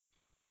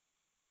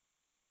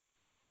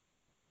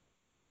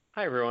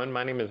Hi, everyone.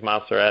 My name is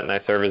Miles Surratt, and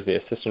I serve as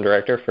the Assistant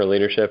Director for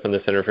Leadership in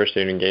the Center for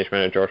Student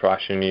Engagement at George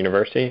Washington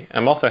University.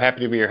 I'm also happy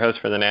to be your host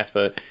for the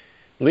NASPA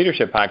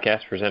Leadership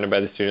Podcast presented by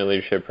the Student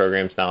Leadership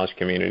Program's Knowledge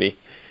Community.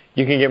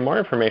 You can get more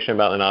information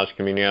about the Knowledge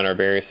Community on our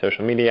various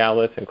social media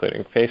outlets,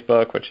 including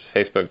Facebook, which is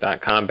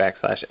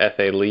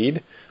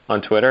facebook.com/SALead,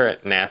 on Twitter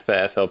at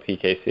NASPA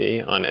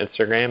SLPKC, on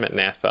Instagram at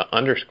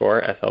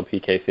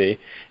NASPA_SLPKC,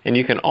 and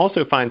you can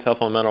also find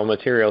supplemental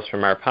materials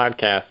from our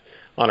podcast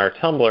on our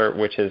Tumblr,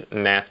 which is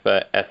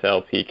NASPA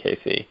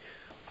SLPKC.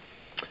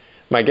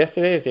 My guest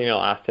today is Daniel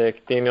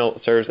Ostick.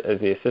 Daniel serves as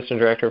the Assistant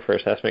Director for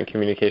Assessment,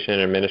 Communication,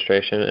 and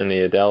Administration in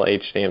the Adele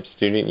H. Stamp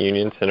Student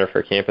Union Center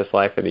for Campus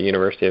Life at the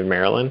University of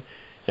Maryland,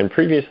 and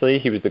previously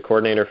he was the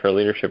Coordinator for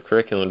Leadership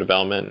Curriculum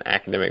Development and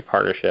Academic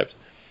Partnerships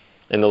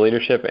in the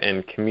Leadership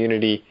and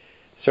Community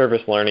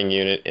Service Learning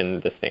Unit in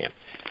the Stamp.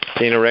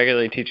 Daniel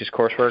regularly teaches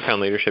coursework on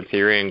leadership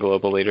theory and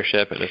global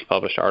leadership and has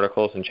published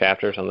articles and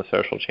chapters on the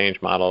social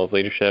change model of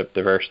leadership,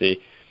 diversity,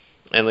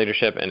 and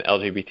leadership, and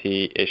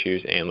LGBT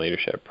issues and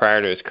leadership.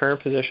 Prior to his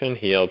current position,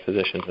 he held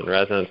positions in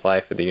residence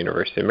life at the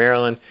University of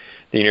Maryland,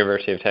 the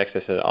University of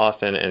Texas at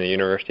Austin, and the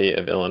University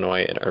of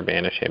Illinois at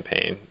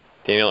Urbana-Champaign.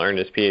 Daniel earned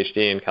his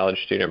Ph.D. in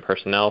college student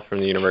personnel from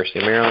the University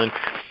of Maryland,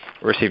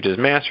 received his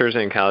master's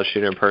in college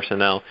student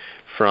personnel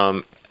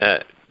from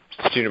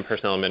Student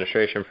Personnel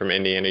Administration from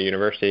Indiana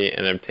University,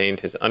 and obtained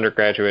his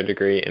undergraduate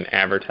degree in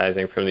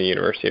advertising from the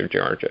University of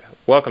Georgia.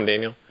 Welcome,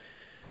 Daniel.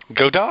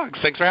 Go Dogs!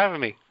 Thanks for having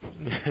me.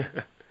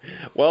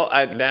 Well,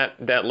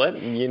 that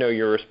led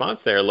your response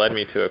there led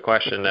me to a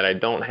question that I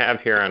don't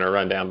have here on a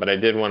rundown, but I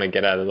did want to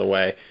get out of the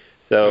way.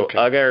 So, okay.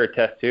 UGA or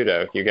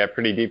Testudo? You got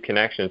pretty deep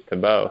connections to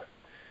both.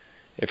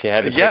 If you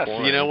had to pick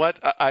one. You know what?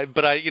 I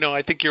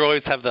think you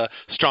always have the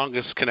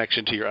strongest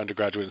connection to your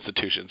undergraduate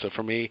institution. So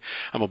for me,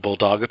 I'm a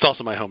Bulldog. It's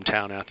also my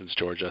hometown, Athens,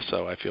 Georgia.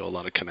 So I feel a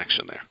lot of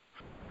connection there.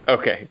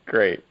 Okay,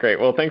 great.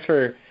 Well, thanks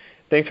for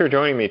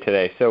joining me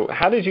today. So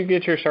how did you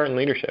get your start in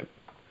leadership?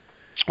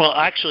 Well,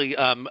 actually,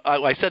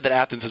 I said that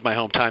Athens is my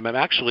hometown. I'm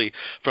actually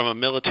from a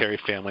military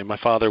family. My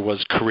father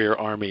was career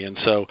Army, and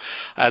so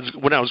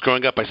when I was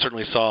growing up, I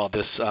certainly saw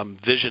this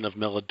vision of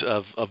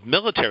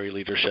military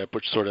leadership,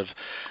 which sort of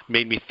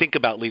made me think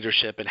about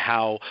leadership and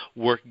how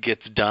work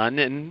gets done,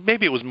 and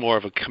maybe it was more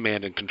of a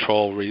command and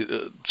control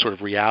sort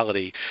of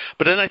reality.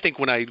 But then I think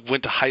when I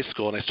went to high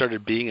school and I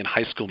started being in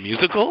high school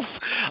musicals,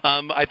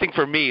 I think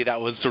for me that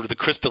was sort of the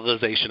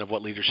crystallization of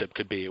what leadership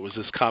could be. It was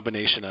this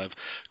combination of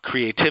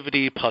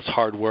creativity plus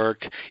hard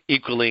work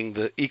equaling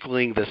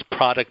this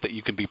product that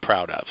you can be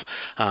proud of.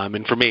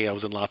 And for me, I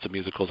was in lots of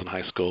musicals in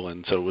high school,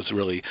 and so it was a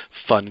really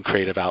fun,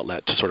 creative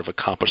outlet to sort of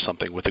accomplish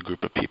something with a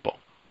group of people.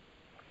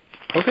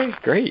 Okay,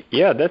 great.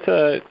 Yeah, that's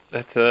a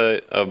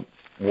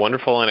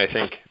wonderful and I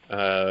think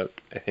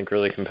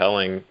really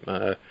compelling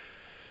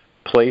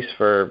place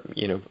for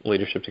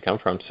leadership to come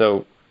from.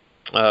 So,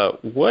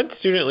 what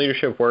student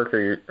leadership work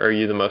are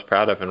you the most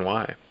proud of, and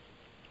why?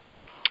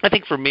 I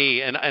think for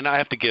me, and I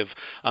have to give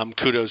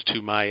kudos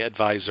to my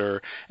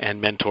advisor and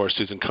mentor,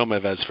 Susan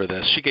Komeves, for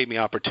this. She gave me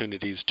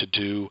opportunities to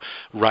do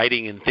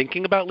writing and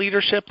thinking about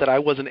leadership that I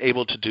wasn't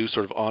able to do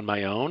sort of on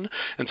my own.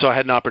 And so I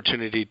had an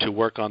opportunity to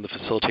work on the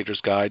Facilitator's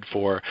Guide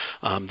for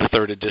the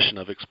third edition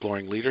of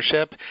Exploring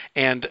Leadership,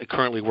 and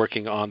currently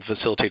working on the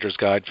Facilitator's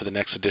Guide for the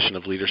next edition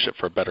of Leadership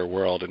for a Better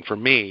World. And for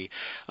me,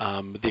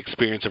 the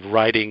experience of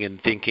writing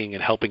and thinking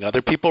and helping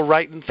other people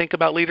write and think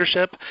about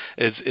leadership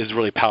is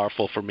really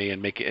powerful for me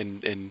and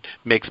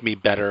makes me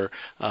better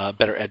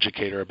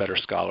educator, a better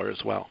scholar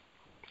as well.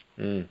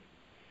 It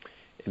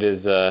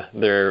is.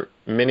 There are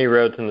many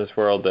roads in this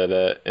world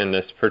in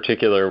this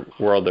particular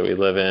world that we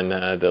live in,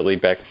 that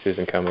lead back to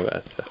Susan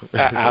Komeves. So.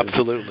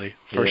 Absolutely,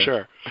 for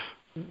sure.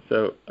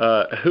 So,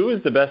 who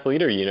is the best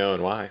leader you know,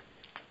 and why?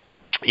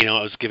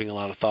 I was giving a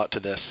lot of thought to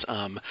this,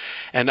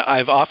 and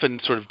I've often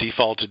sort of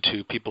defaulted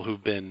to people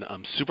who've been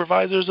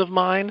supervisors of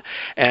mine,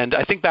 and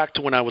I think back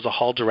to when I was a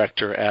hall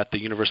director at the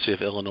University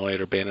of Illinois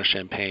at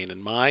Urbana-Champaign,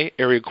 and my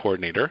area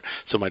coordinator,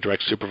 so my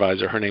direct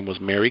supervisor, her name was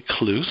Mary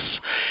Cluse,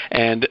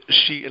 and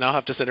I'll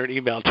have to send her an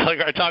email telling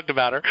her I talked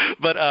about her,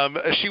 but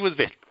she was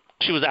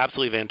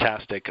absolutely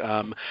fantastic.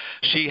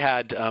 She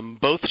had a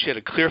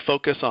clear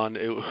focus on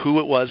who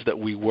it was that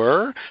we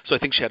were, so I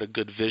think she had a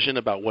good vision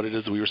about what it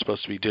is we were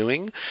supposed to be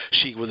doing.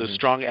 She was a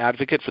strong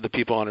advocate for the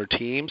people on her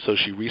team, so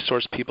she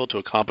resourced people to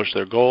accomplish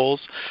their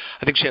goals.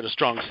 I think she had a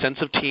strong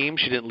sense of team.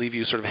 She didn't leave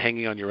you sort of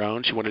hanging on your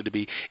own. She wanted to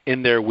be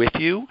in there with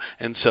you,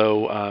 and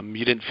so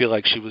you didn't feel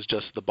like she was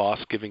just the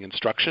boss giving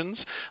instructions,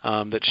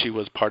 that she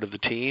was part of the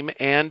team.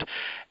 And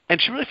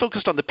she really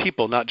focused on the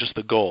people, not just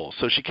the goals.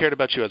 So she cared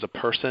about you as a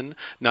person,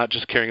 not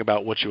just caring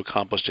about what you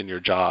accomplished in your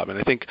job. And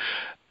I think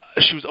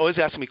she was always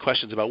asking me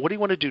questions about, what do you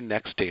want to do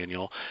next,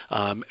 Daniel?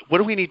 What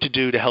do we need to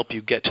do to help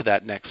you get to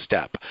that next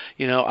step?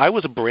 I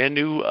was a brand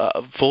new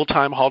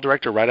full-time hall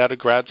director right out of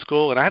grad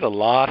school, and I had a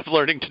lot of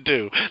learning to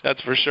do,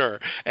 that's for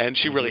sure. And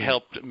she really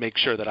helped make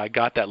sure that I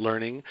got that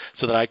learning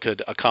so that I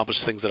could accomplish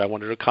things that I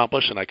wanted to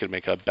accomplish, and I could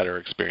make a better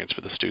experience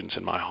for the students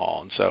in my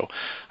hall. And so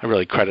I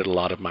really credit a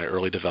lot of my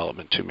early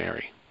development to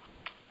Mary.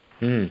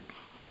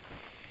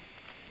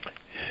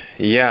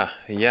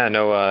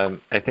 No,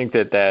 I think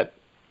that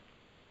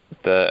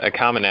a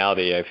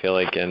commonality, I feel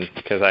like, and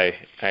because I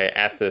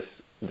ask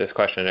this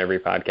question in every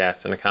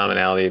podcast, and a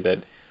commonality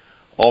that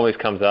always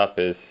comes up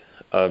is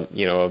a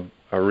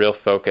real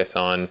focus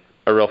on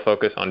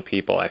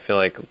people. I feel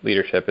like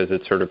leadership, as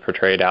it's sort of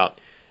portrayed out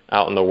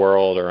in the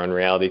world or on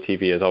reality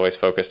TV, is always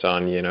focused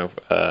on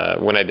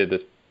when I did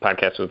this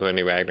podcast with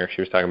Wendy Wagner,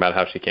 she was talking about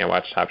how she can't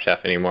watch Top Chef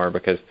anymore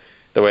because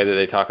the way that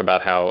they talk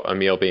about how a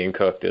meal being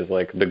cooked is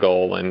like the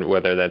goal, and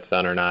whether that's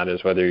done or not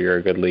is whether you're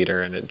a good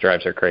leader, and it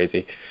drives her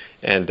crazy.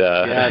 And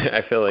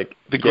I feel like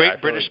the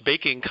Great British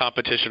Baking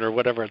Competition, or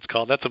whatever it's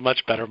called, that's a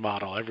much better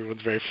model.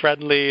 Everyone's very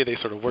friendly. They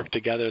sort of work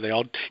together. They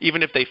all,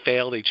 even if they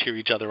fail, they cheer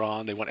each other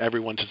on. They want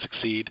everyone to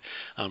succeed,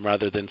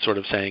 rather than sort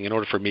of saying, in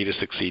order for me to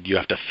succeed, you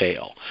have to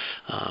fail.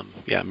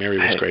 Mary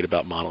was great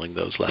about modeling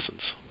those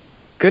lessons.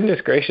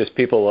 Goodness gracious,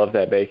 people love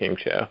that baking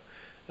show.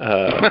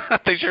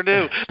 They sure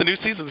do. The new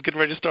season's getting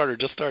ready to start, or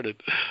just started.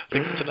 I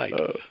think tonight.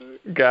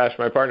 Gosh,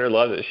 my partner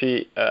loves it.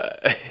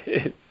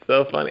 It's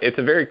so funny. It's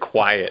a very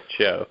quiet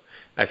show.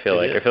 I feel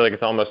like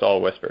it's almost all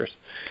whispers.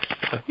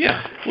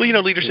 Yeah.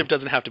 Well, leadership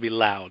doesn't have to be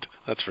loud.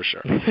 That's for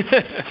sure.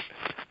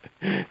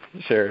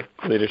 Sure,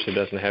 leadership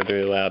doesn't have to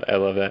be loud. I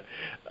love that.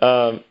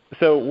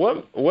 So,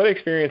 what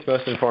experience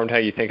most informed how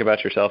you think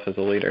about yourself as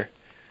a leader?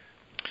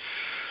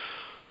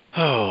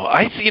 Oh,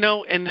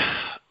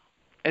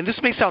 and this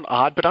may sound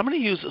odd, but I'm going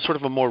to use sort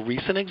of a more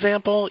recent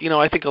example.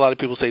 I think a lot of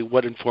people say,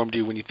 what informed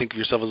you when you think of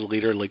yourself as a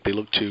leader? Like they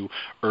look to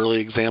early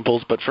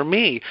examples. But for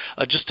me,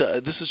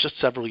 this is just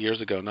several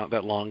years ago, not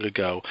that long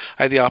ago,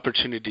 I had the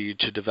opportunity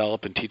to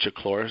develop and teach a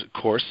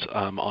course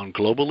on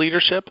global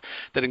leadership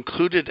that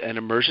included an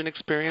immersion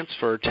experience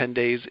for 10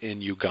 days in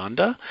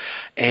Uganda.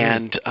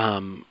 And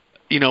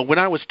when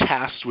I was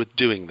tasked with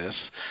doing this,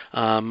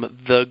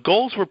 the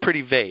goals were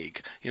pretty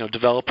vague.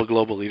 Develop a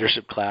global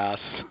leadership class.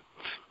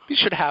 You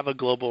should have a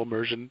global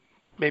immersion.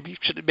 Maybe you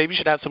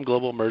should have some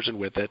global immersion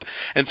with it.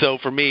 And so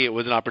for me, it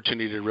was an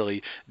opportunity to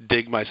really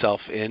dig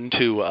myself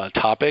into a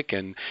topic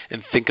and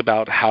think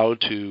about how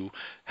to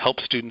help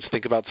students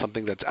think about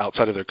something that's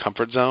outside of their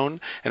comfort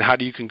zone, and how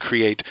you can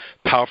create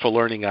powerful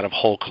learning out of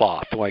whole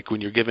cloth, like when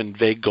you're given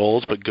vague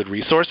goals but good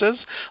resources,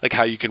 like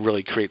how you can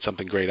really create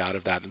something great out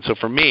of that. And so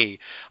for me,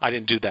 I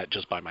didn't do that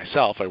just by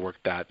myself. I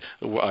worked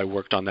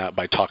on that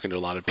by talking to a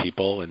lot of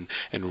people and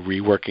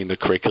reworking the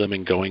curriculum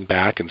and going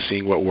back and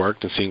seeing what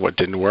worked and seeing what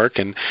didn't work.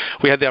 And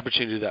we had the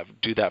opportunity to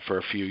do that for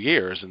a few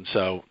years. And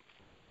so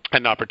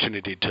an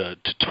opportunity to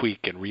tweak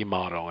and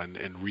remodel and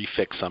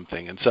refix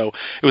something. And so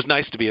it was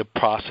nice to be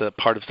part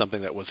of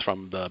something that was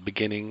from the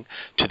beginning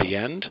to the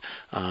end,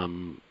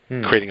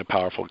 creating a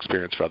powerful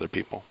experience for other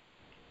people.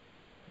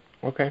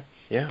 Okay.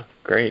 Yeah,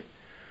 great.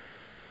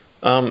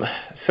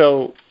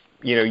 So,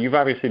 you've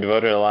obviously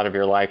devoted a lot of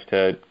your life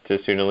to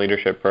student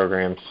leadership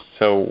programs.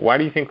 So why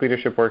do you think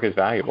leadership work is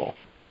valuable?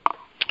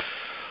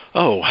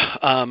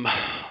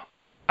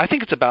 I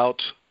think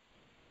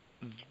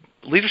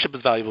leadership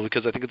is valuable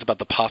because I think it's about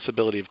the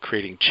possibility of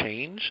creating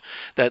change.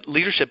 That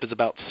leadership is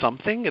about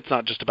something. It's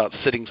not just about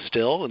sitting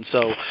still. And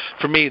so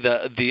for me,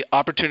 the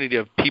opportunity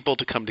of people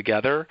to come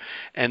together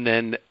and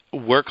then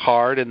work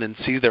hard and then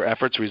see their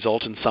efforts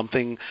result in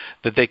something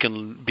that they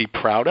can be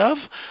proud of,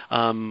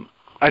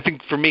 I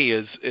think for me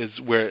is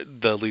where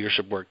the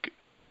leadership work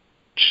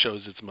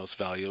shows its most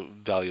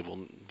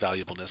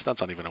valuableness.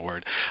 That's not even a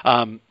word.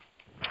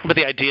 But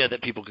the idea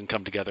that people can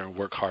come together and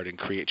work hard and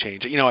create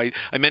change. I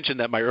mentioned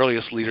that my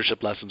earliest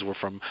leadership lessons were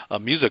from a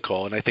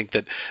musical, and I think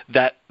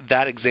that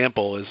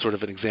example is sort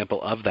of an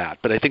example of that.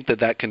 But I think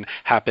that can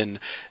happen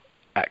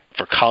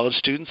for college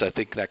students. I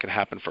think that can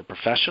happen for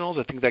professionals.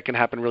 I think that can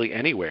happen really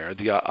anywhere.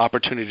 The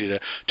opportunity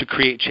to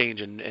create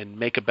change and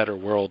make a better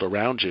world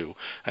around you,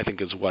 I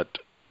think, is what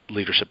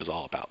leadership is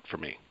all about for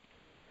me.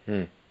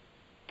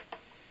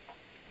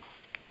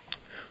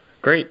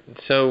 Great.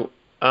 So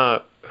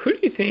who do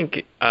you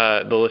think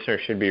the listener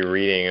should be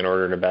reading in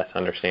order to best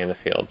understand the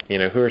field?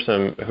 Who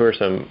are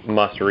some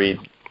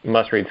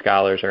must-read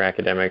scholars or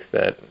academics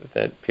that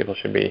people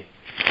should be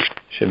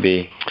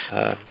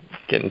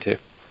getting to?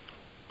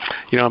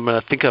 I'm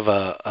going to think of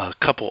a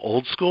couple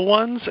old school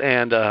ones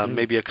and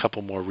maybe a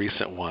couple more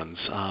recent ones.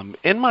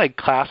 In my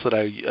class that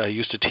I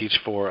used to teach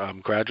for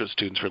graduate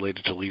students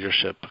related to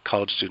leadership,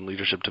 college student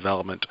leadership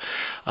development,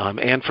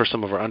 and for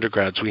some of our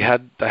undergrads, I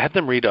had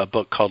them read a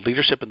book called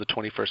Leadership in the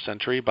 21st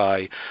Century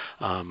by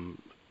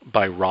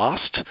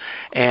Rost,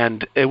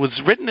 and it was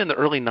written in the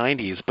early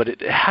 90s, but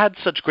it had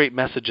such great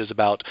messages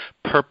about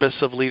purpose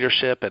of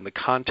leadership and the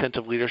content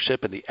of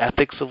leadership and the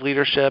ethics of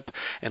leadership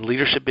and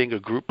leadership being a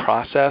group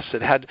process.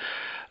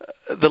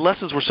 The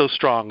lessons were so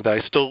strong that I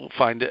still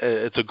find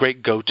it's a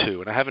great go-to,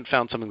 and I haven't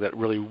found something that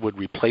really would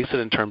replace it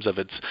in terms of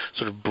its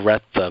sort of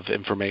breadth of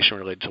information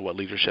related to what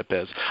leadership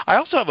is. I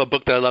also have a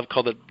book that I love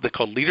called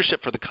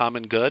Leadership for the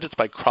Common Good. It's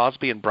by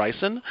Crosby and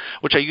Bryson,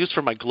 which I used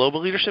for my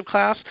global leadership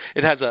class.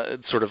 It has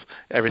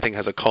everything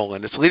has a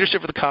colon. It's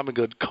Leadership for the Common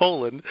Good,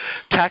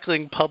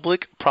 tackling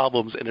public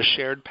problems in a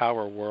shared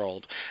power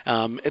world.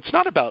 It's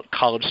not about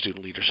college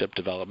student leadership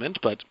development,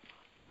 but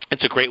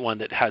It's a great one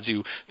that has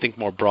you think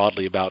more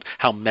broadly about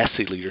how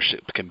messy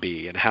leadership can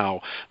be and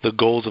how the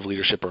goals of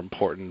leadership are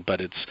important, but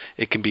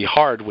it can be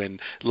hard when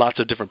lots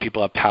of different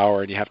people have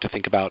power and you have to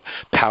think about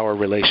power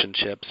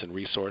relationships and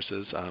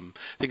resources. I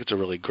think it's a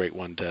really great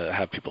one to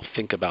have people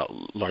think about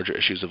larger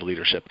issues of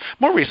leadership.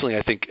 More recently,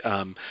 I think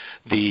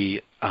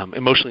the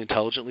emotionally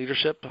intelligent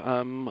leadership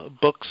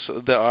books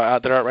that are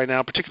out right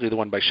now, particularly the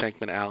one by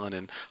Shankman Allen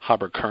and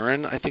Haber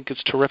Curran, I think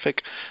is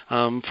terrific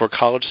for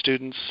college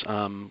students.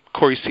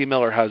 Corey C.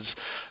 Miller has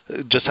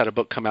just had a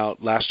book come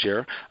out last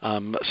year,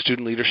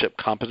 Student Leadership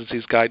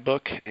Competencies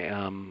Guidebook.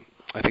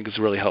 I think is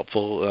really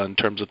helpful in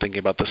terms of thinking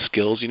about the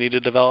skills you need to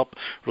develop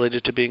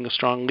related to being a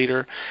strong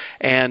leader.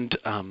 And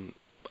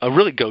a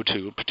really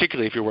go-to,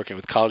 particularly if you're working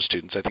with college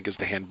students, I think is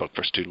the Handbook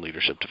for Student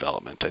Leadership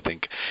Development. I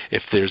think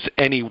if there's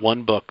any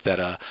one book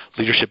that a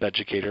leadership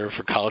educator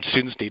for college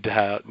students needs to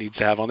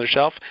have on their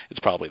shelf,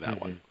 it's probably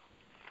that one.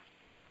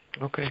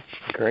 Okay,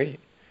 great.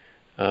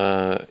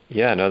 That's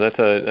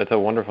a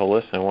wonderful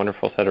list and a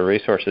wonderful set of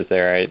resources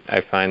there.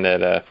 I find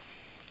that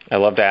I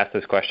love to ask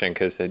this question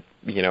because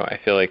I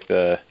feel like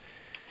the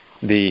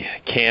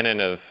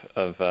canon of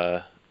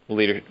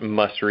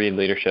must-read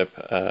leadership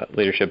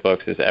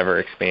books is ever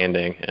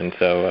expanding, and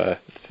so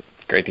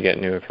it's great to get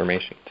new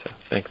information. So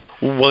thanks.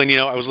 Well, and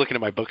I was looking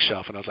at my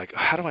bookshelf, and I was like,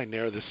 how do I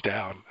narrow this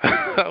down?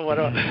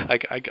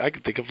 I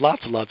could think of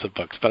lots and lots of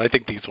books, but I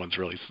think these ones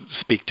really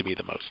speak to me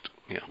the most.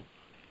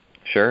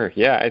 Sure.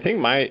 Yeah, I think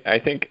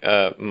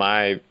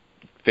my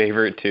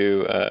favorite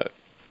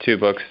two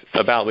books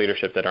about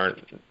leadership that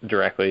aren't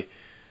directly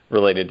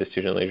related to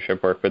student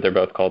leadership work, but they're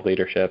both called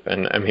Leadership.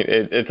 And I mean,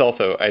 it's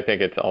also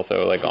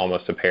like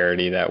almost a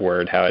parody, that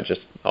word, how it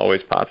just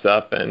always pops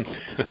up and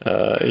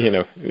in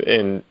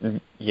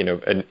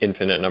an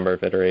infinite number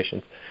of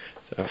iterations.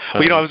 So,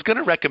 I was going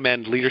to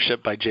recommend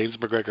Leadership by James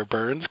McGregor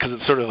Burns because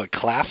it's sort of a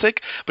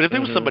classic. But if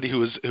there was somebody who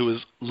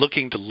was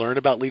looking to learn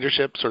about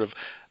leadership, sort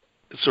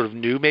of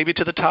new maybe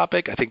to the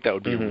topic, I think that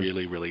would be a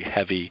really, really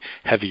heavy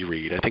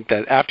read. I think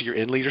that after you're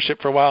in leadership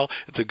for a while,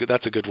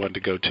 that's a good one to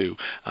go to,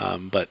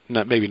 but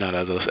maybe not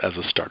as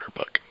a starter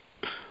book.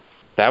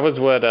 That was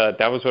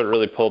what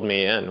really pulled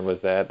me in was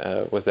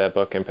that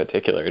book in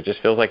particular. It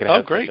just feels like it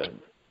has such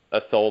a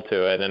soul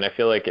to it, and I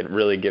feel like it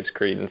really gives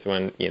credence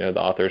when the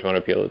authors want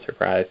to appeal to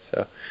surprise.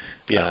 So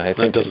I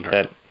think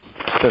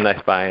that's a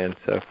nice buy-in.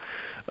 So.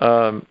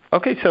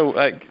 Okay, so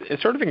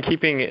sort of in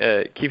keeping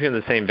in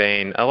the same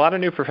vein, a lot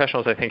of new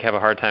professionals, I think, have a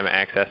hard time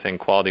accessing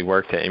quality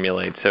work to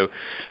emulate. So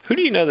who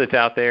do you know that's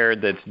out there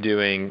that's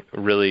doing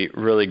really,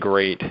 really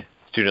great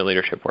student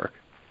leadership work?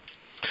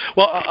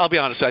 Well, I'll be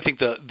honest. I think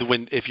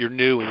if you're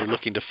new and you're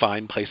looking to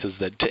find places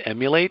to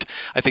emulate,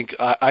 I think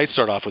I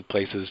start off with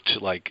places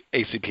like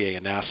ACPA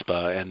and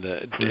NASPA and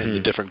the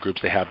different groups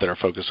they have that are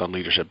focused on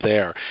leadership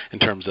there in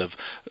terms of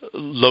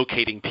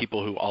locating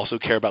people who also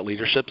care about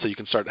leadership, so you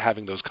can start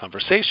having those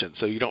conversations.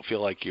 So you don't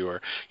feel like you're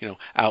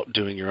out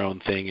doing your own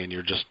thing and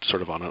you're just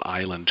sort of on an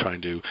island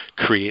trying to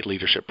create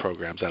leadership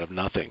programs out of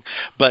nothing.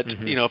 But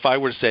if I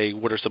were to say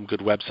what are some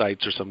good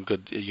websites or some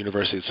good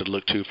universities to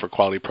look to for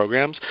quality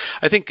programs,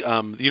 I think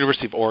the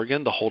University of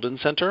Oregon, the Holden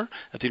Center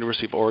at the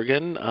University of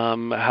Oregon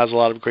has a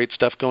lot of great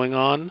stuff going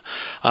on.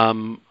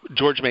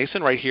 George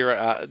Mason right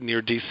here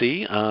near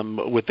D.C.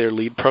 With their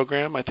LEAD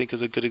program, I think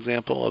is a good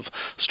example of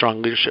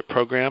strong leadership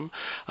program.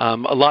 A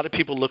lot of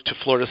people look to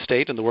Florida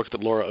State and the work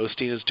that Laura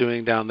Osteen is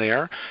doing down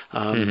there.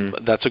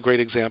 That's a great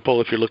example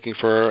if you're looking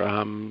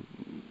for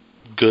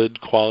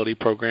good quality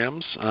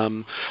programs.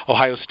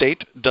 Ohio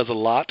State does a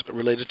lot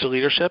related to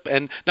leadership,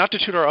 and not to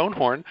toot our own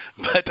horn,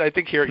 but I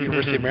think here at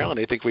University of Maryland,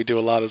 I think we do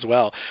a lot as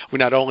well. We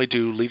not only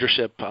do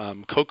leadership,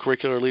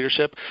 co-curricular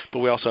leadership, but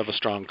we also have a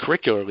strong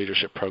curricular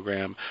leadership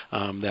program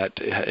that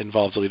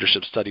involves a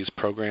leadership studies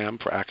program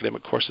for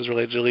academic courses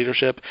related to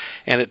leadership,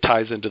 and it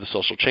ties into the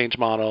social change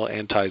model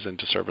and ties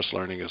into service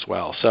learning as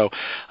well. So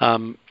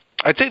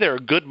I'd say there are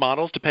good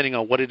models depending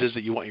on what it is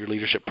that you want your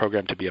leadership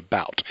program to be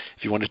about.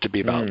 If you want it to be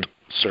about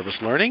service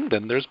learning,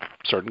 then there's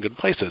certain good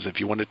places.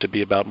 If you want it to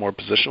be about more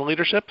positional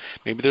leadership,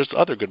 maybe there's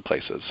other good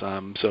places.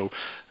 So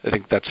I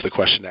think that's the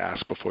question to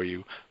ask before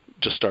you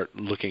just start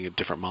looking at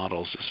different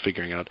models, is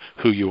figuring out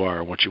who you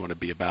are and what you want to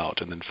be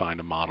about, and then find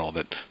a model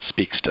that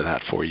speaks to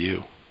that for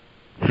you.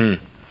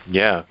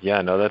 Yeah,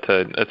 no, that's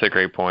a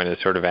great point,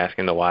 is sort of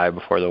asking the why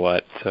before the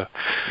what. So,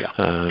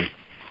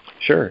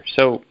 sure.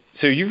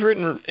 So you've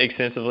written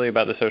extensively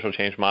about the social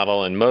change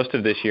model, and most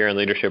of this year in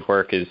leadership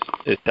work is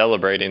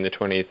celebrating the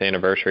 20th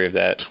anniversary of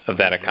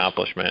that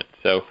accomplishment.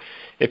 So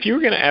if you were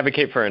going to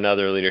advocate for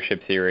another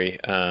leadership theory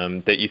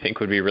that you think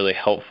would be really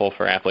helpful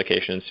for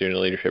application in student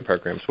leadership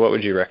programs, what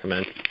would you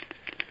recommend?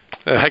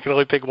 I can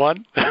only pick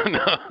one?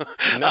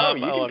 No,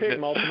 you can pick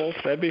multiple.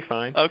 That'd be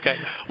fine. Okay.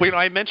 Well,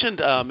 I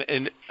mentioned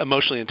in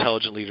emotionally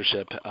intelligent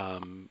leadership,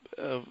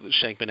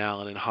 Shankman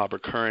Allen and Haber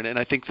Curran, and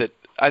I think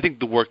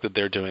the work that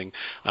they're doing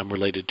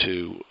related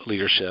to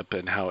leadership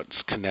and how it's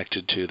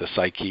connected to the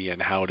psyche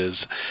and how it is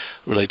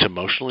related to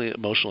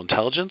emotional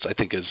intelligence, I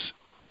think is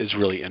is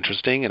really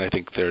interesting, and I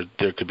think there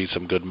could be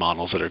some good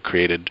models that are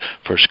created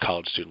for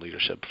college student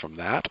leadership from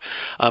that.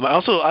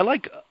 I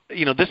like,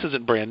 this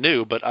isn't brand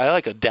new, but I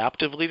like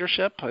adaptive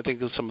leadership. I think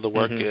that some of the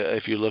work,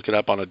 if you look it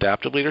up on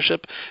adaptive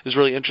leadership, is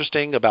really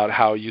interesting about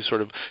how you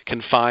sort of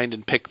can find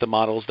and pick the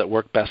models that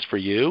work best for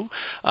you.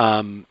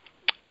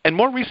 And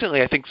more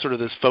recently, I think sort of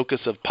this focus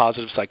of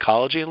positive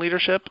psychology in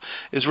leadership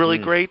is really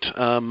great.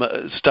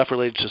 Stuff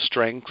related to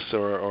strengths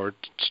or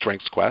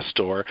Strengths Quest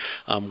or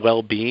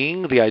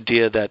well-being, the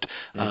idea that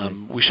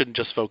we shouldn't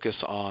just focus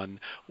on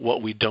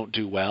what we don't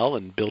do well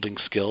and building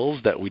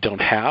skills that we don't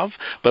have,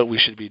 but we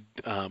should be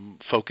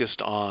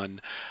focused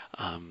on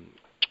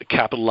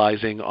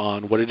capitalizing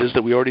on what it is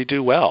that we already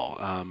do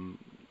well.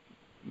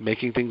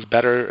 Making things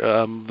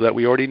better that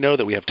we already know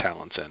that we have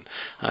talents in.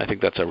 I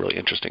think that's a really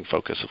interesting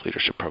focus of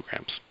leadership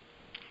programs.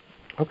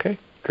 Okay,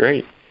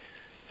 great.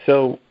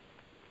 So,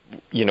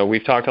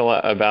 we've talked a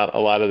lot about a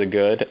lot of the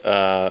good.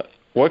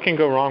 What can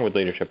go wrong with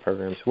leadership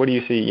programs? What do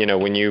you see,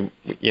 when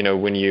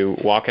you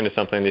walk into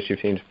something that you've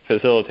seen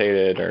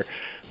facilitated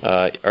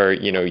or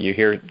you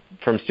hear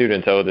from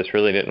students, oh, this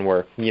really didn't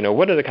work.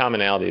 What are the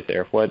commonalities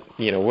there? What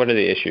are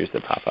the issues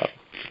that pop up?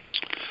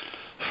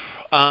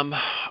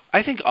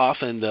 I think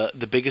often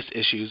the biggest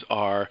issues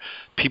are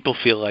people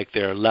feel like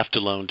they're left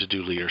alone to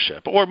do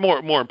leadership. Or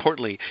more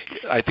importantly,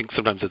 I think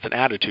sometimes it's an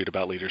attitude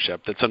about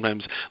leadership, that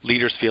sometimes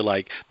leaders feel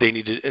like they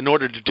need to, in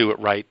order to do it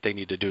right, they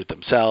need to do it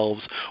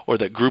themselves, or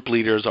that group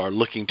leaders are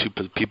looking to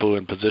people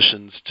in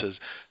positions to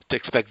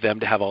expect them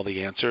to have all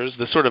the answers.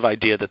 The sort of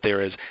idea that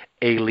there is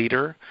a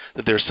leader,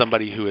 that there's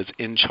somebody who is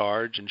in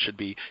charge and should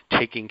be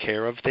taking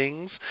care of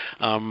things,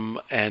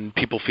 and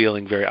people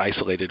feeling very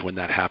isolated when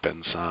that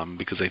happens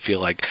because they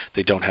feel like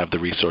they don't have the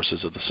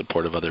resources or the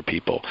support of other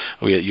people.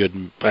 I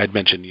had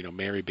mentioned,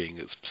 Mary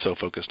being so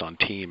focused on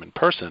team and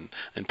person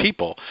and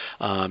people,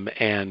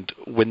 and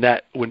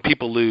when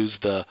people lose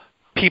the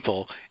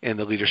people in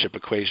the leadership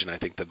equation, I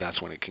think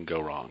that's when it can go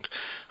wrong.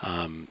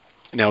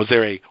 Now, is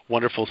there a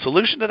wonderful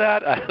solution to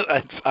that?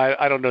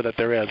 I don't know that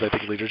there is. I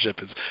think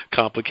leadership is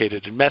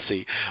complicated and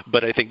messy,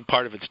 but I think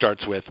part of it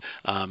starts with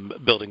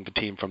building the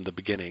team from the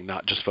beginning,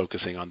 not just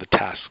focusing on the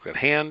tasks at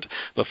hand,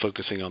 but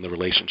focusing on the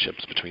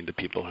relationships between the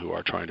people who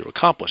are trying to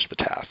accomplish the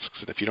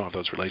tasks. And if you don't have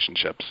those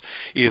relationships,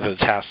 either the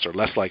tasks are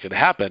less likely to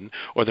happen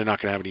or they're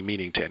not going to have any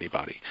meaning to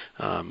anybody.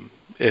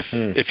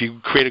 If you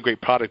create a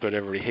great product but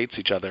everybody hates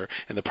each other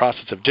in the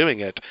process of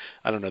doing it,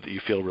 I don't know that you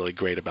feel really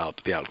great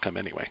about the outcome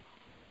anyway.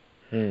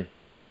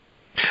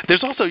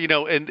 There's also,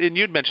 and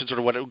you had mentioned sort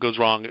of what goes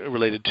wrong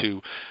related to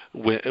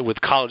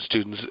with college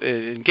students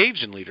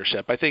engaged in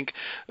leadership. I think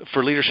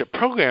for leadership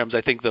programs,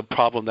 I think the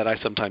problem that I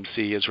sometimes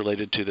see is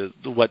related to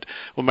what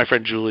my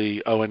friend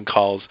Julie Owen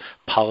calls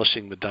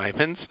polishing the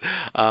diamonds.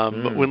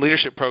 When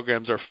leadership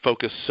programs are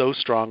focused so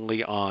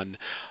strongly on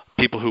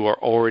people who are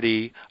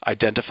already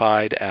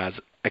identified as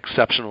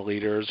exceptional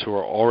leaders, who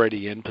are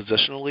already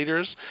positional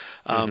leaders,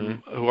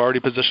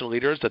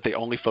 that they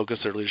only focus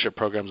their leadership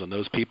programs on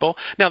those people.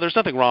 Now, there's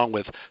nothing wrong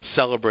with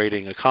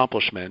celebrating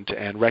accomplishment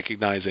and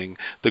recognizing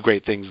the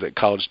great things that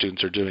college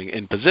students are doing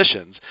in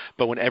positions,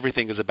 but when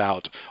everything is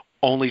about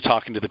only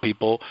talking to the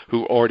people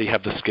who already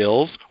have the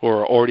skills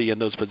or are already in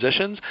those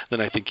positions,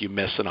 then I think you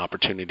miss an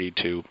opportunity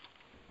to,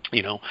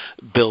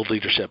 build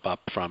leadership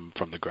up from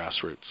the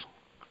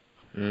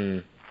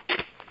grassroots.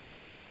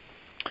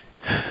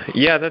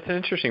 Yeah, that's an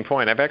interesting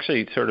point. I've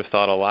actually sort of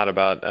thought a lot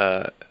about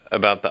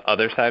the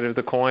other side of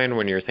the coin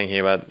when you're thinking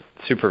about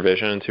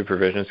supervision and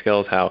supervision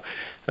skills,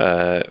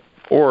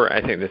 or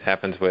I think this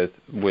happens with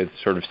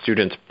sort of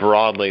students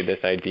broadly,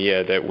 this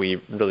idea that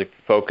we really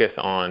focus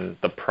on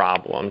the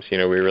problems. We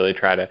really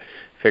try to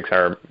fix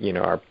our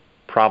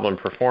problem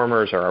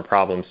performers or our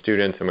problem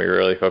students, and we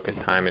really focus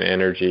time and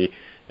energy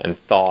and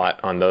thought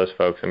on those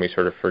folks, and we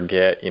sort of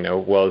forget,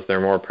 well, is there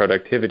more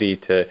productivity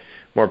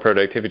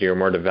or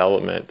more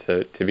development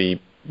to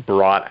be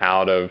brought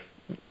out of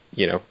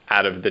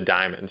the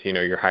diamonds,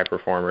 your high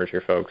performers,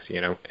 your folks,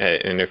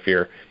 and if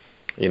you're,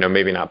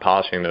 maybe not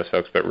polishing those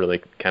folks, but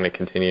really kind of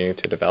continuing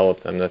to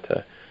develop them, that's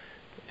a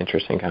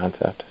interesting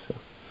concept. So.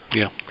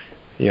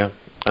 Yeah.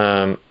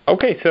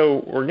 Okay,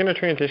 so we're going to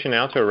transition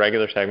now to a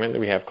regular segment that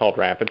we have called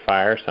Rapid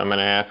Fire. So I'm going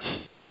to ask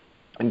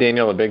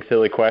Daniel a big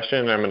silly question,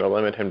 and I'm going to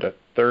limit him to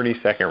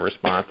 30-second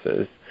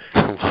responses.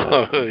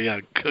 Yeah,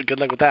 good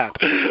luck with that.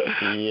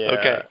 Yeah.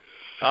 Okay.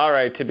 All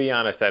right. To be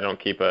honest, I don't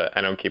keep a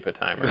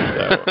timer.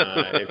 So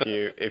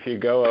if you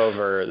go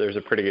over, there's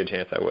a pretty good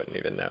chance I wouldn't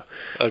even know.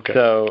 Okay.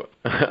 So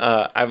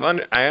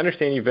I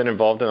understand you've been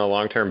involved in a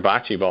long-term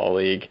bocce ball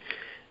league.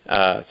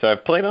 So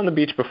I've played on the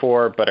beach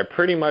before, but I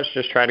pretty much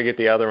just try to get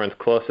the other ones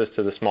closest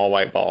to the small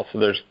white ball. So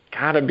there's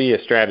got to be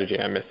a strategy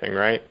I'm missing,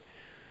 right?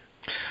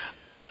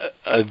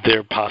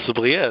 There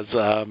possibly is,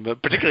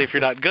 particularly if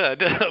you're not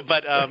good.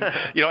 But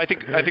I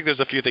think there's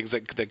a few things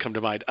that come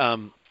to mind.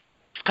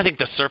 I think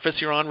the surface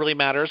you're on really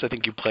matters. I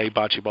think you play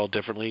bocce ball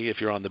differently if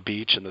you're on the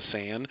beach in the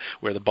sand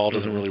where the ball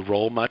doesn't really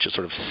roll much. It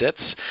sort of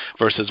sits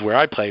versus where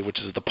I play, which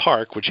is at the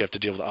park, which you have to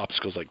deal with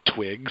obstacles like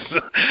twigs.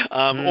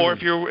 Or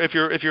if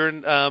you're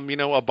in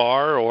a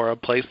bar or a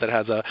place that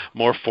has a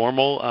more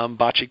formal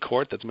bocce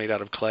court that's made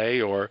out of clay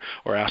or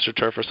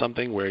astroturf or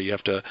something where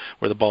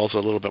the ball's a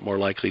little bit more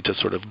likely to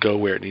sort of go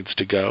where it needs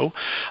to go.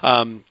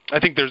 I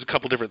think there's a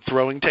couple different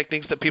throwing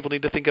techniques that people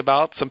need to think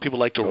about. Some people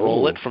like to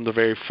roll it from the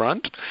very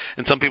front,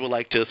 and some people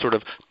like to sort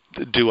of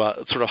do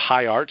a sort of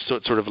high arch so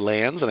it sort of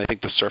lands, and I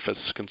think the surface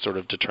can sort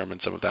of determine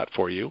some of that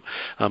for you.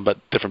 But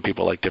different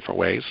people like different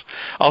ways.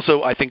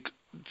 Also, I think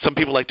some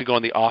people like to go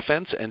on the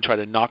offense and try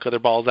to knock other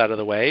balls out of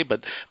the way,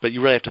 but you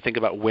really have to think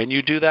about when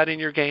you do that in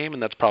your game,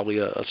 and that's probably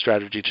a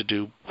strategy to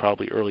do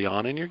probably early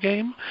on in your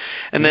game.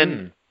 And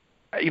then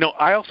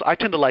I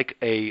tend to like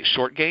a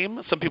short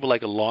game. Some people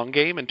like a long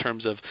game in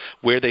terms of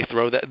where they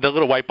throw that. The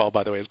little white ball,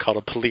 by the way, is called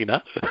a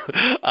Polina.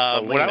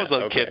 When I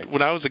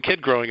was a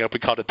kid growing up, we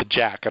called it the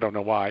Jack. I don't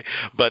know why,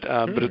 but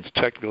its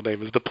technical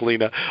name is the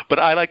Polina. But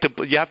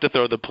you have to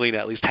throw the Polina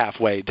at least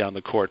halfway down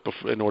the court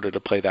in order to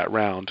play that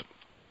round.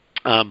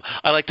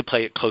 I like to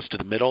play it close to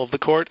the middle of the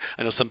court.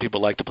 I know some people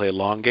like to play a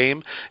long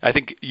game. I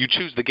think you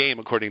choose the game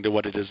according to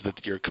what it is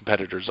that your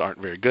competitors aren't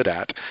very good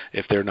at.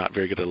 If they're not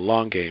very good at a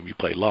long game, you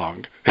play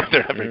long. If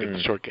they're not very good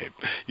at a short game,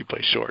 you play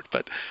short.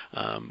 But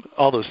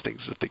all those things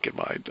to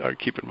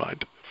keep in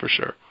mind for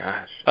sure.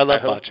 Gosh, I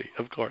love bocce,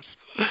 of course.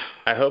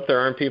 I hope there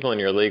aren't people in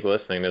your league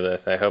listening to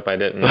this. I hope I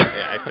didn't.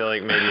 I feel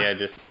like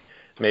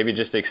maybe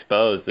just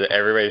exposed that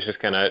everybody's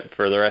just gonna,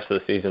 for the rest of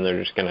the season,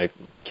 they're just gonna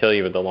kill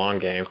you with the long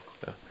game.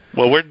 So.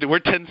 Well, we're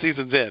 10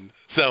 seasons in,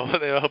 so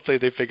hopefully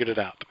they figured it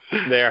out.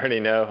 They already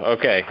know.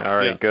 Okay, all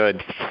right,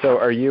 good. So,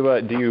 are you?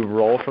 Do you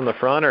roll from the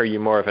front, or are you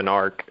more of an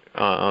arc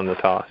on the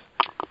toss?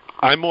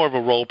 I'm more of a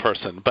roll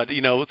person, but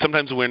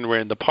sometimes when we're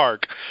in the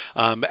park,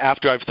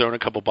 after I've thrown a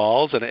couple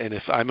balls, and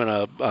if I'm in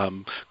a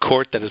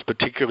court that is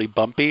particularly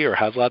bumpy or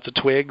has lots of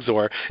twigs,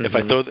 or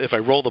if I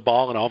roll the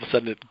ball and all of a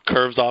sudden it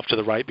curves off to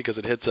the right because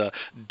it hits a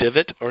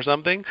divot or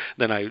something,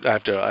 then I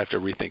have to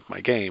rethink my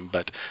game.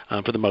 But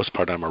for the most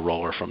part, I'm a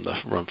roller from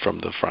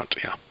the front.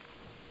 Yeah.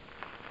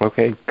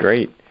 Okay,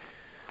 great.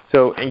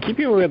 So, in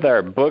keeping with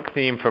our book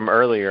theme from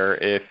earlier,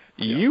 if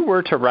you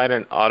were to write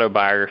an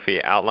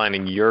autobiography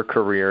outlining your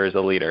career as a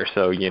leader,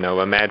 so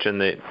imagine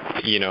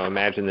that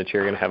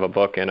you're going to have a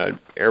book in an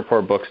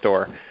airport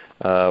bookstore,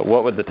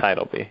 what would the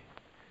title be?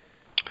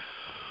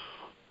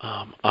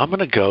 I'm going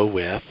to go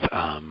with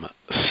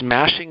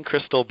Smashing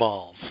Crystal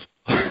Balls.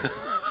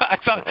 I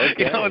thought,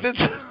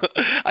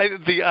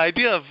 the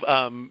idea of,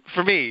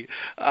 for me,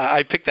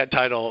 I picked that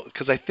title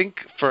because I think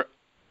for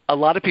a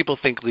lot of people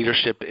think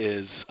leadership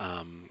is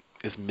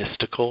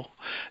mystical.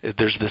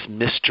 There's this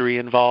mystery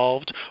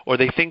involved, or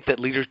they think that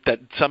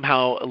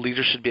somehow a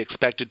leader should be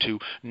expected to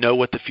know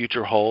what the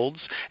future holds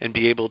and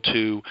be able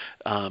to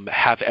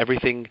have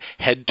everything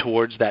head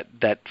towards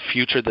that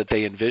future that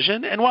they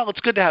envision. And while it's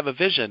good to have a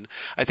vision,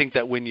 I think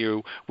that when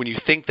you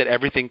think that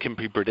everything can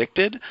be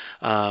predicted,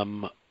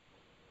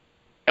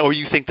 or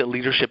you think that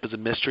leadership is a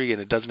mystery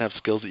and it doesn't have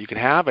skills that you can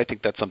have, I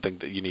think that's something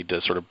that you need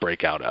to sort of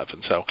break out of.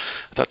 And so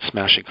I thought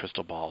Smashing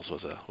Crystal Balls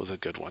was a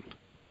good one.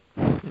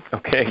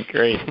 Okay,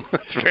 great.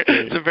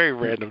 It's a very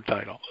random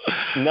title.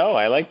 No,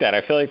 I like that.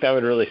 I feel like that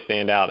would really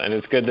stand out, and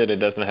it's good that it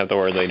doesn't have the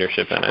word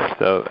leadership in it.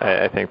 So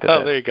I think that.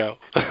 Oh, there you go.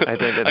 I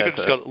think that I could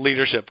just go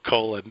leadership :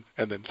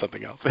 and then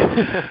something else.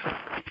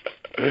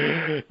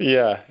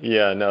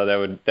 Yeah. No,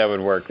 that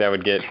would work. That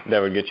would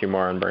get you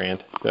more on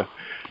brand. So,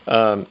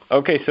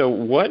 okay. So,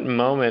 what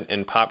moment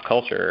in pop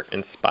culture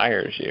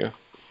inspires you?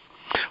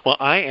 Well,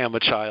 I am a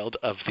child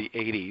of the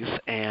 80s,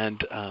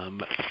 and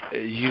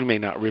you may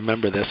not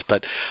remember this,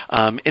 but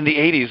in the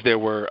 80s there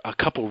were a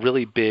couple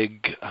really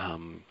big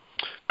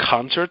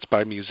concerts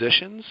by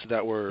musicians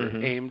that were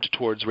aimed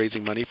towards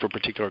raising money for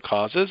particular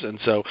causes, and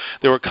so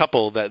there were a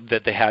couple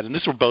that they had, and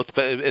these were both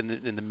in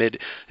the mid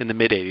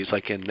 80s,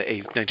 like in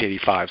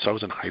 1985. So I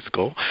was in high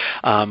school.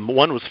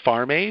 One was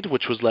Farm Aid,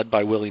 which was led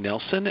by Willie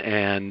Nelson,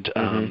 and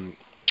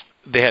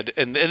they had,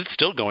 and it's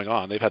still going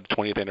on. They've had the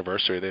 20th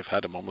anniversary. They've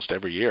had them almost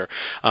every year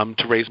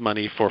to raise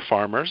money for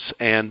farmers.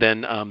 And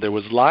then there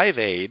was Live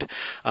Aid,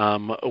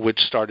 which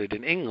started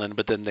in England,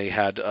 but then they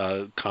had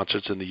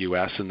concerts in the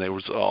U.S., and there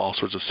was all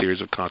sorts of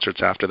series of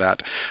concerts after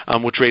that,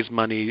 which raised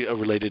money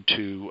related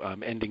to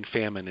ending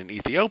famine in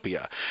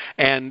Ethiopia.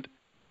 And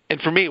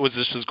for me, it was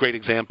just this great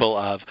example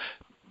of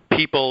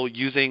people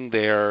using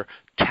their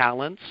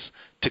talents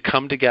to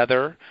come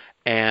together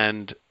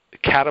and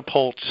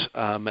catapult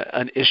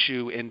an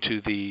issue into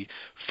the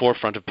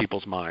forefront of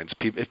people's minds.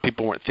 If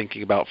people weren't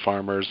thinking about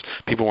farmers,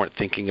 people weren't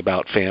thinking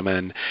about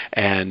famine,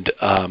 and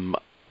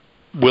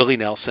Willie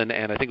Nelson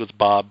and I think it was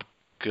Bob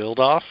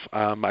Geldof,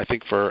 I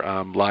think for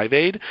Live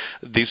Aid,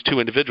 these two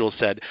individuals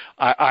said,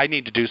 I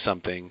need to do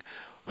something.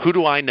 Who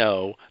do I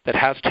know that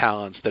has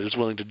talents that is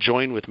willing to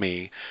join with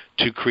me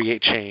to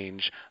create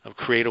change,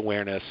 create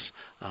awareness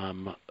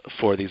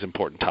for these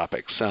important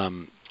topics?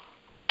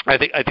 I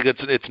think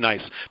it's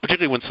nice,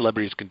 particularly when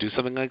celebrities can do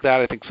something like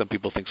that. I think some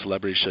people think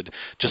celebrities should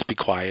just be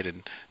quiet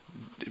and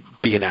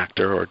be an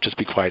actor, or just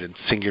be quiet and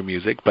sing your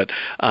music. But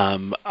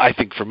I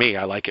think for me,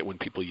 I like it when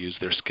people use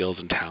their skills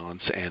and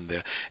talents and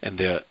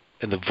the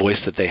voice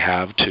that they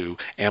have to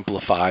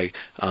amplify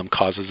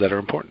causes that are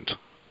important.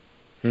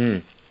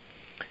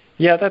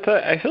 Yeah,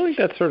 I feel like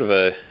that's sort of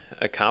a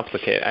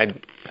complicated.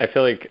 I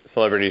feel like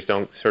celebrities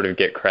don't sort of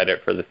get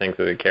credit for the things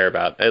that they care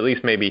about. At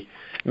least maybe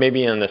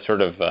in the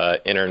sort of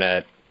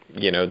internet,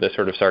 the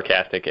sort of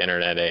sarcastic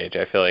internet age.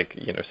 I feel like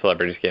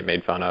celebrities get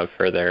made fun of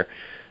for their,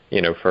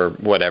 for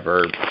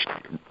whatever,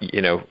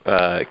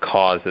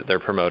 cause that they're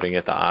promoting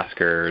at the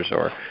Oscars,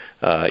 or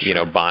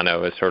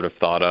Bono is sort of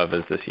thought of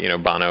as this.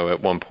 Bono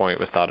at one point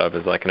was thought of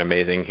as like an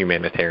amazing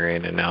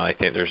humanitarian, and now I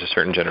think there's a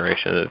certain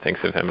generation that thinks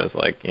of him as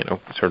like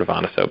sort of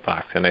on a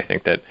soapbox. And I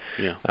think that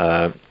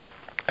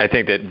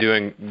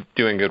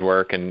doing good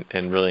work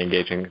and really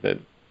engaging the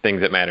things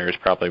that matter is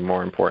probably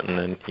more important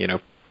than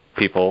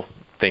people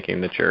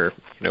thinking that you're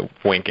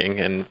winking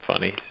and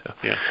funny. So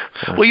yeah.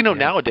 Well,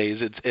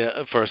 nowadays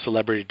it's for a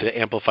celebrity to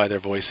amplify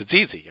their voice. It's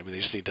easy. I mean,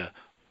 they just need to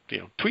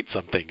tweet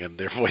something and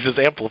their voice is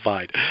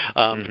amplified,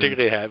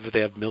 particularly if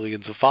they have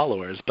millions of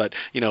followers. But,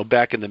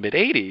 back in the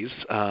mid-'80s,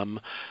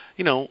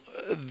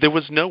 there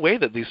was no way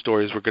that these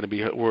stories were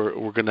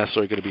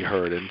necessarily going to be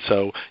heard. And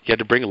so you had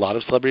to bring a lot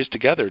of celebrities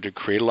together to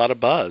create a lot of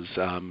buzz,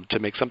 to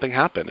make something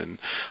happen.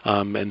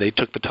 And they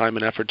took the time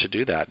and effort to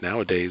do that.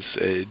 Nowadays,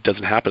 it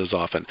doesn't happen as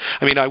often.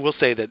 I mean, I will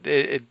say that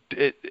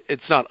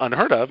it's not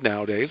unheard of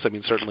nowadays. I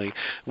mean, certainly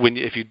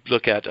if you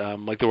look at,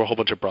 like there were a whole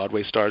bunch of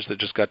Broadway stars that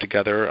just got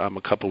together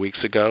a couple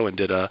weeks ago and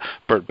did a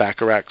Burt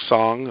Bacharach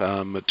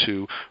song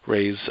to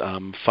raise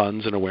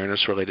funds and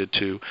awareness related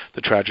to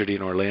the tragedy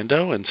in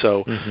Orlando. And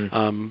so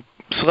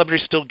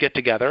celebrities still get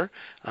together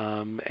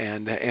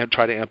and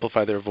try to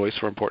amplify their voice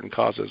for important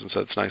causes. And so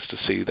it's nice to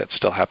see that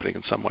still happening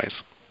in some ways.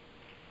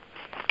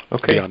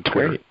 Okay, on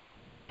Twitter.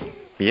 Great.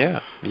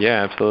 Yeah,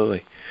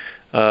 absolutely.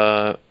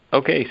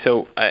 Okay,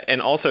 so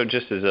and also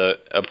just as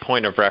a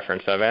point of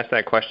reference, so I've asked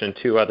that question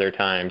 2 other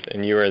times,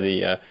 and you are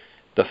the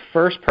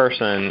first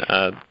person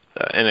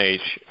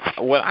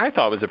what I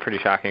thought was a pretty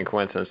shocking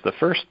coincidence. The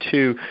first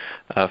 2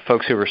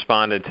 folks who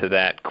responded to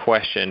that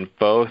question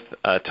both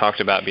talked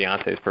about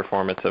Beyonce's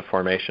performance of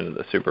Formation of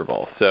the Super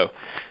Bowl. So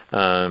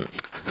I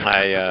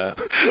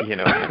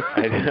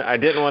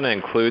didn't want to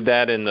include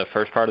that in the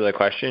first part of the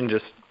question,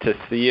 just to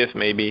see if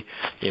maybe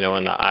in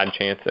the odd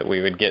chance that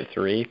we would get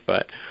 3,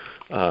 but.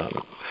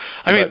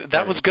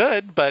 That was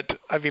good, but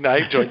I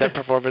enjoyed that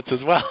performance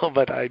as well.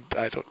 But I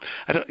don't,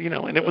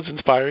 and it was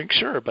inspiring,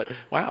 sure. But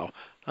wow,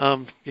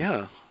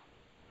 yeah.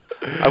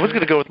 I was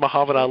going to go with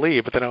Muhammad Ali,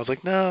 but then I was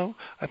like, no,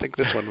 I think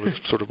this one was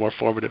sort of more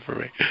formative for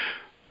me.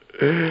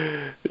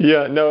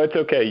 Yeah, no, it's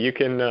okay. You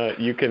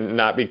can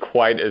not be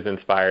quite as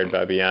inspired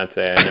by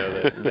Beyonce. I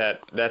know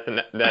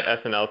that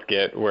SNL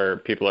skit where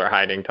people are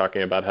hiding,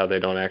 talking about how they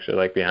don't actually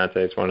like Beyonce.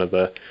 It's one of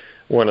the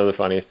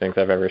funniest things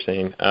I've ever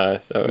seen.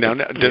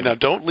 Now,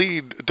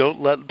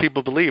 don't let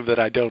people believe that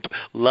I don't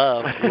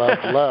love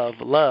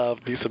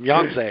me some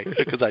Beyonce,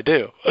 because I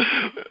do.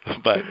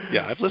 But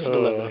yeah, I've listened to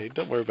Lemonade.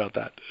 Don't worry about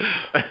that.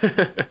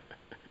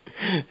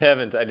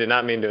 Heavens, I did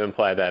not mean to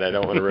imply that. I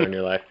don't want to ruin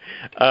your life.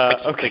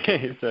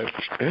 Okay, so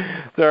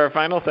our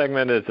final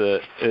segment is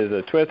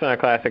a twist on a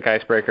classic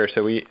icebreaker.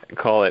 So we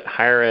call it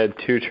Higher Ed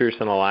 2 Truths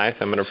and a Lie. So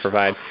I'm going to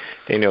provide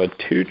Daniel with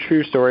 2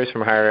 true stories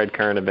from higher ed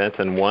current events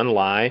and 1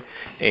 lie,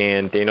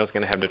 and Daniel's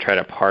going to have to try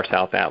to parse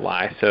out that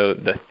lie. So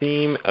the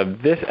theme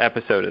of this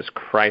episode is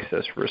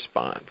crisis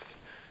response.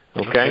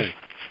 Okay.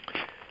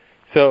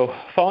 So,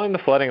 following the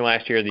flooding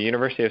last year, the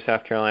University of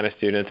South Carolina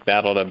students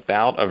battled a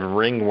bout of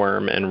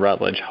ringworm in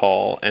Rutledge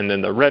Hall, and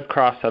then the Red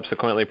Cross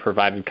subsequently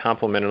provided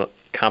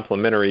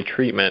complimentary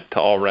treatment to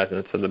all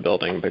residents of the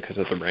building because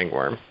of the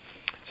ringworm.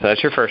 So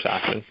that's your first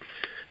option.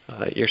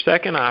 Your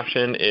second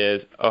option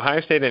is Ohio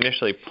State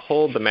initially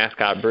pulled the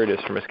mascot Brutus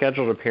from a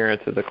scheduled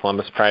appearance at the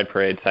Columbus Pride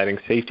Parade, citing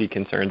safety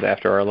concerns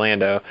after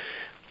Orlando,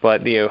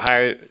 but the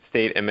Ohio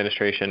State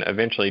administration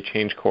eventually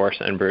changed course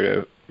and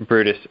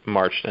Brutus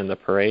marched in the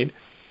parade.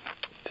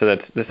 So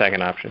that's the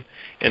second option.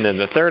 And then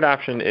the third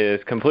option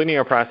is completing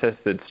a process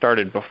that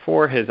started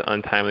before his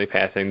untimely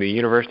passing. The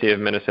University of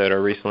Minnesota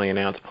recently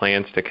announced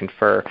plans to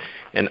confer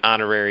an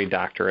honorary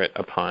doctorate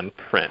upon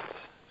Prince.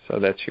 So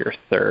that's your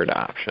third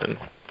option.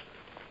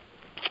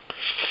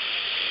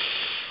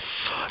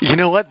 You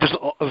know what? There's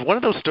one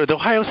of those stories, the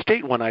Ohio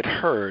State one I'd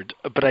heard,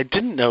 but I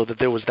didn't know that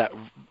there was that,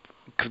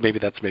 because maybe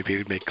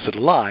makes it a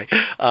lie.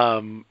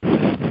 I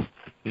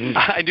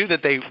knew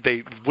that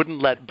they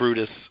wouldn't let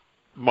Brutus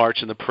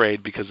march in the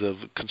parade because of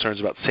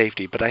concerns about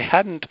safety, but I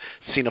hadn't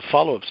seen a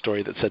follow-up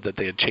story that said that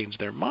they had changed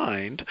their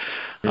mind.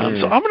 So I'm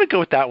going to go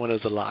with that one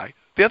as a lie.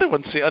 The other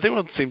ones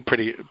seem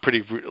pretty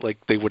like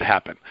they would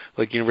happen.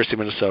 Like University of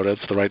Minnesota,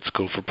 it's the right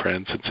school for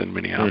Prince. It's in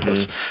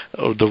Minneapolis.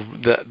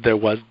 There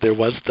was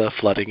the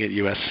flooding at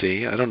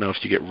USC. I don't know if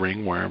you get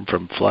ringworm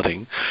from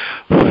flooding,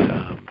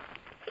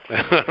 but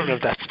I don't know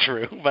if that's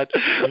true, but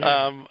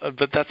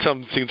that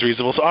seems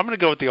reasonable. So I'm going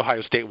to go with the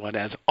Ohio State one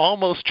as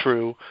almost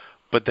true,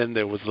 but then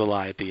there was the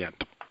lie at the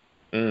end.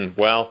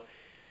 Well,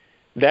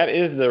 that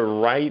is the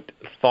right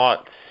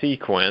thought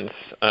sequence.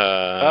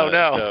 Oh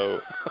no!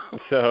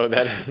 So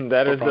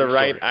that is the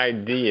right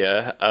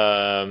idea.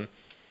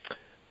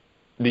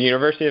 The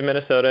University of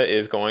Minnesota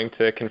is going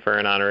to confer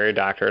an honorary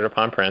doctorate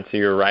upon Prince. So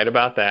you're right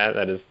about that.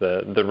 That is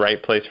the right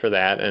place for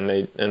that. And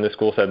the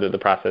school said that the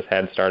process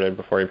had started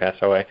before he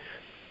passed away.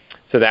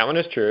 So that one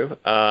is true.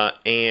 So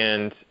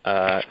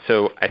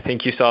I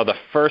think you saw the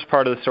first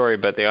part of the story,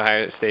 but the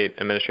Ohio State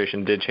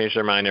administration did change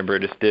their mind, and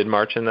Brutus did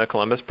march in the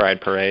Columbus Pride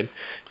Parade.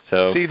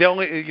 So see, you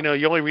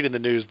only read in the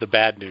news the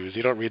bad news.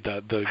 You don't read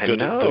the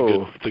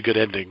good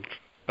ending.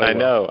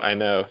 Oh, I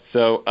know.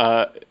 So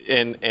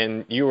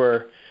and you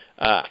were.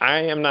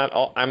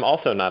 I'm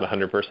also not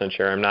 100%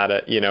 sure. I'm not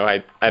I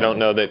don't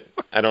know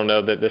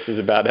that this is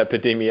about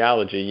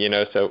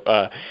epidemiology,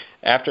 so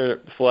after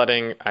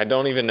flooding, I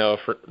don't even know if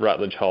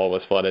Rutledge Hall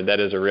was flooded.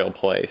 That is a real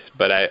place,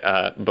 but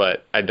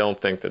I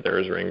don't think that there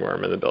is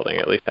ringworm in the building.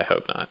 At least I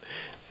hope not.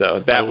 So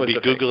that I will be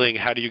Googling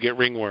how do you get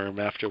ringworm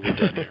after we're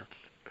done here.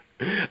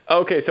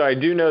 Okay, so I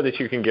do know that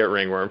you can get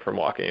ringworm from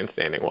walking in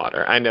standing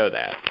water. I know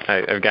that.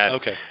 I've got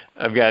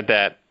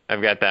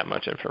that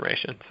much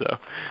information. So,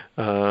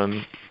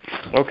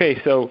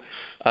 so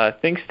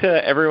thanks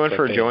to everyone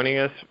for joining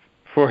us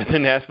for the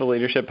NASPA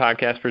Leadership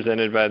Podcast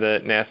presented by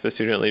the NASPA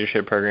Student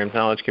Leadership Program's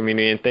Knowledge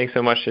Community. And thanks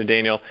so much to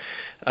Daniel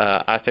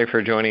Ostick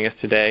for joining us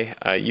today.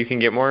 You can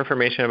get more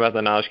information about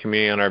the Knowledge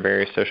Community on our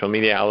various social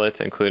media outlets,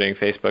 including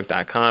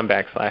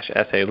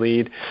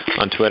Facebook.com/SALead,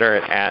 on Twitter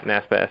at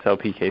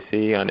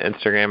NASPA_SLPKC, on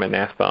Instagram at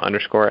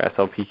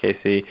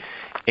NASPA_SLPKC.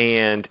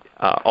 And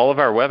all of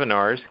our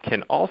webinars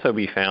can also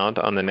be found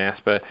on the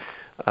NASPA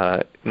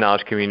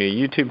Knowledge Community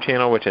YouTube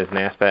channel, which is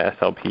NASPA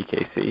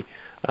SLPKC.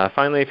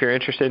 Finally, if you're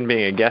interested in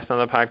being a guest on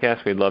the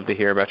podcast, we'd love to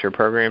hear about your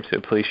program, so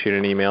please shoot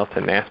an email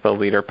to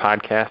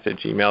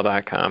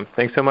naspaleaderpodcast@gmail.com.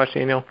 Thanks so much,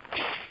 Daniel.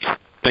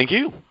 Thank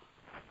you.